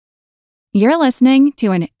You're listening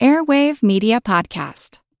to an Airwave Media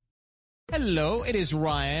Podcast. Hello, it is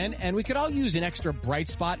Ryan, and we could all use an extra bright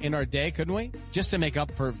spot in our day, couldn't we? Just to make up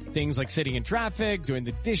for things like sitting in traffic, doing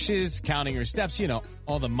the dishes, counting your steps, you know,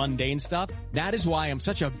 all the mundane stuff. That is why I'm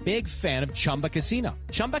such a big fan of Chumba Casino.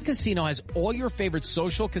 Chumba Casino has all your favorite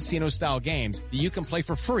social casino-style games that you can play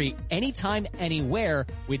for free anytime, anywhere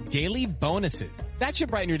with daily bonuses. That should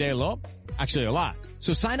brighten your day a little. Actually, a lot.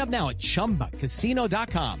 So sign up now at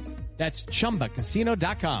ChumbaCasino.com. That's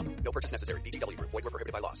ChumbaCasino.com. No purchase necessary. VGW Group. Void where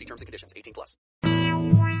prohibited by law. See terms and conditions.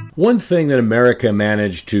 18+. One thing that America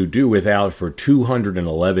managed to do without for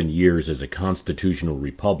 211 years as a constitutional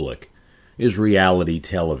republic is reality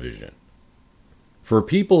television. For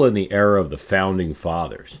people in the era of the Founding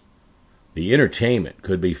Fathers, the entertainment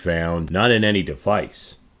could be found not in any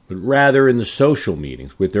device, but rather in the social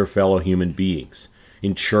meetings with their fellow human beings,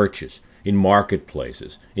 in churches, in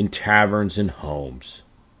marketplaces, in taverns and homes.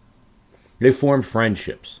 They formed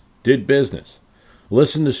friendships, did business,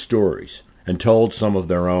 listened to stories, and told some of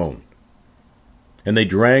their own. And they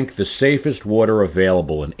drank the safest water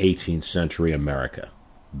available in 18th century America,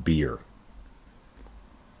 beer.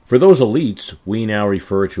 For those elites we now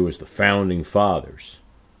refer to as the Founding Fathers,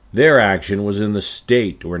 their action was in the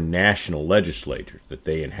state or national legislatures that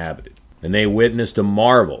they inhabited, and they witnessed a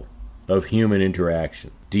marvel of human interaction,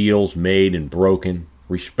 deals made and broken,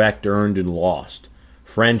 respect earned and lost,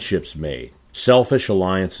 friendships made, selfish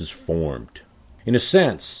alliances formed. In a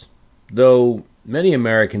sense, though many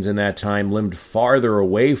Americans in that time lived farther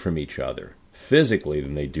away from each other physically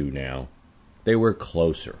than they do now, they were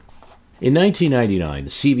closer. In 1999, the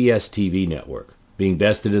CBS TV network, being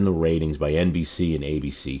bested in the ratings by NBC and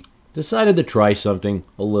ABC, decided to try something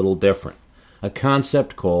a little different, a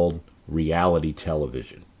concept called reality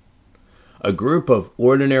television. A group of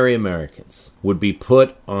ordinary Americans would be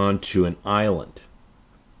put onto an island,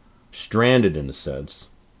 stranded in a sense,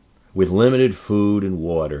 with limited food and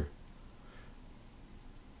water,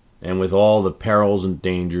 and with all the perils and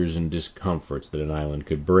dangers and discomforts that an island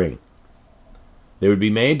could bring. They would be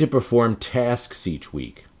made to perform tasks each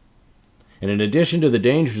week, and in addition to the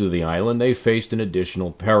dangers of the island, they faced an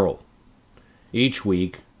additional peril. Each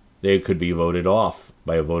week, they could be voted off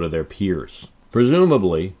by a vote of their peers.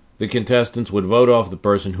 Presumably, the contestants would vote off the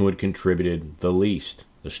person who had contributed the least.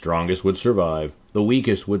 The strongest would survive, the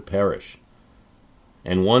weakest would perish,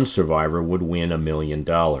 and one survivor would win $1 million,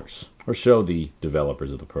 or so the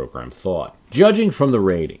developers of the program thought. Judging from the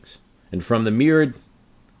ratings, and from the myriad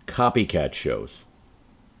copycat shows,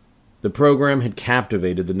 the program had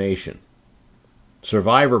captivated the nation.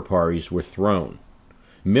 Survivor parties were thrown.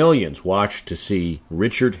 Millions watched to see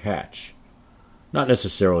Richard Hatch, not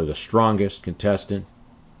necessarily the strongest contestant,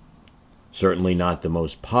 certainly not the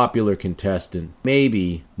most popular contestant,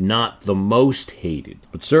 maybe not the most hated,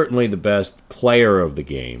 but certainly the best player of the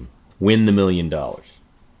game, win the $1 million,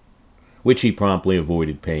 which he promptly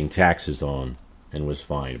avoided paying taxes on and was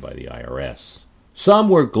fined by the IRS. Some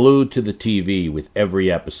were glued to the TV with every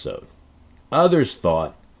episode. Others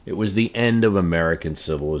thought it was the end of American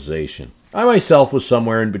civilization. I myself was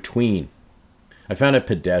somewhere in between. I found it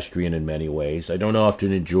pedestrian in many ways. I don't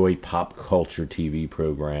often enjoy pop culture TV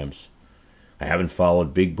programs. I haven't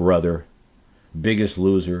followed Big Brother, Biggest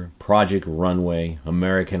Loser, Project Runway,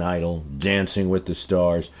 American Idol, Dancing with the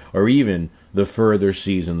Stars, or even the further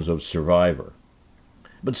seasons of Survivor.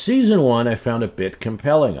 But Season 1 I found a bit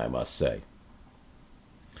compelling, I must say.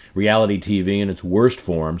 Reality TV in its worst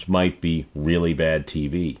forms might be really bad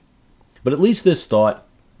TV, but at least this thought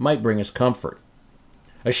might bring us comfort.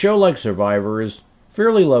 A show like Survivor is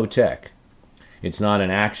fairly low-tech. It's not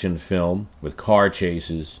an action film with car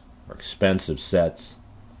chases or expensive sets.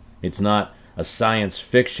 It's not a science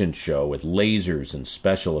fiction show with lasers and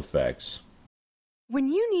special effects. When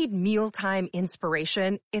you need mealtime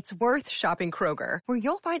inspiration, it's worth shopping Kroger, where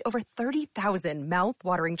you'll find over 30,000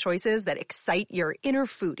 mouth-watering choices that excite your inner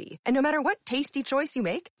foodie. And no matter what tasty choice you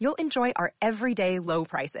make, you'll enjoy our everyday low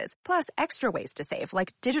prices, plus extra ways to save,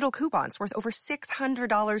 like digital coupons worth over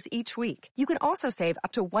 $600 each week. You can also save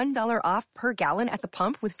up to $1 off per gallon at the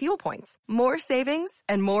pump with fuel points. More savings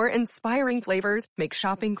and more inspiring flavors make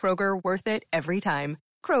shopping Kroger worth it every time.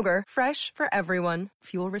 Kroger, fresh for everyone.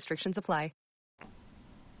 Fuel restrictions apply.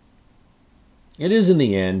 It is, in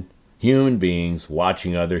the end, human beings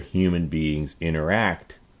watching other human beings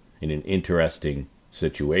interact in an interesting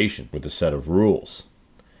situation with a set of rules.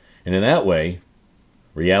 And in that way,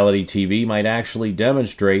 reality TV might actually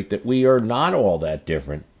demonstrate that we are not all that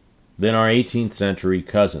different than our 18th century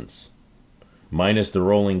cousins. Minus the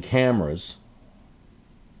rolling cameras,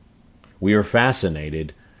 we are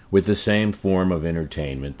fascinated with the same form of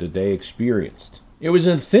entertainment that they experienced. It was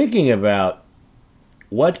in thinking about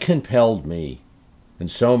what compelled me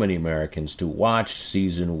and so many Americans to watch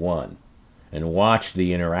season 1 and watch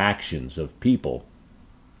the interactions of people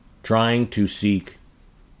trying to seek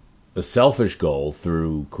a selfish goal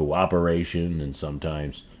through cooperation and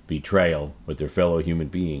sometimes betrayal with their fellow human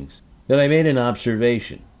beings, that I made an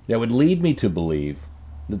observation that would lead me to believe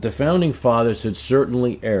that the Founding Fathers had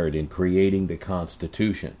certainly erred in creating the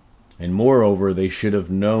Constitution, and moreover, they should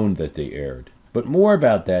have known that they erred. But more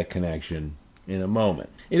about that connection in a moment.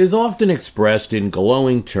 It is often expressed in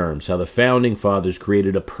glowing terms how the Founding Fathers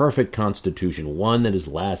created a perfect Constitution, one that has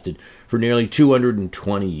lasted for nearly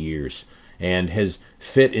 220 years and has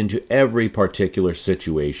fit into every particular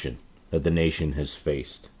situation that the nation has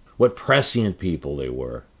faced. What prescient people they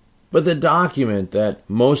were. But the document that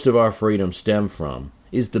most of our freedom stem from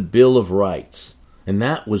is the Bill of Rights, and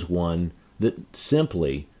that was one that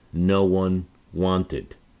simply no one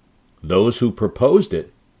wanted. Those who proposed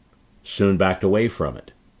it soon backed away from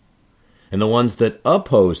it, and the ones that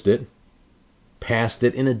opposed it passed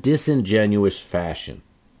it in a disingenuous fashion.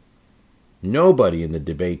 Nobody in the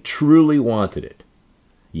debate truly wanted it,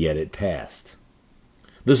 yet it passed.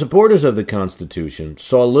 The supporters of the Constitution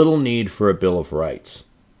saw little need for a Bill of Rights.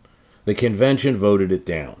 The convention voted it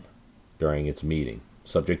down during its meeting.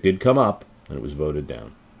 Subject did come up, and it was voted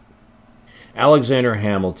down. Alexander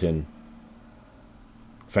Hamilton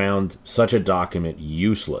found such a document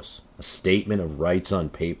useless, a statement of rights on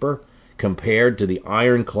paper, compared to the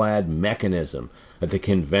ironclad mechanism that the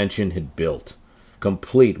convention had built,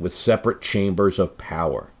 complete with separate chambers of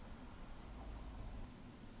power.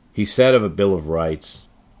 He said of a Bill of Rights,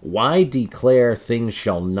 "Why declare things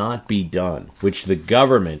shall not be done, which the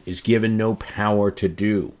government is given no power to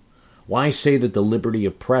do? Why say that the liberty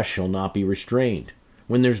of press shall not be restrained,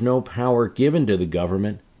 when there's no power given to the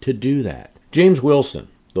government to do that?" James Wilson,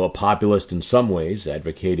 though a populist in some ways,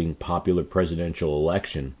 advocating popular presidential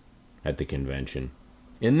election at the convention,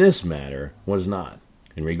 in this matter was not.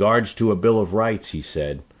 In regards to a Bill of Rights, he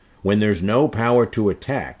said, "When there's no power to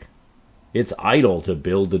attack, it's idle to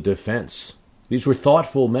build a defense." These were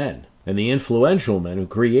thoughtful men and the influential men who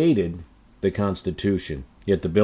created the Constitution, yet the Bill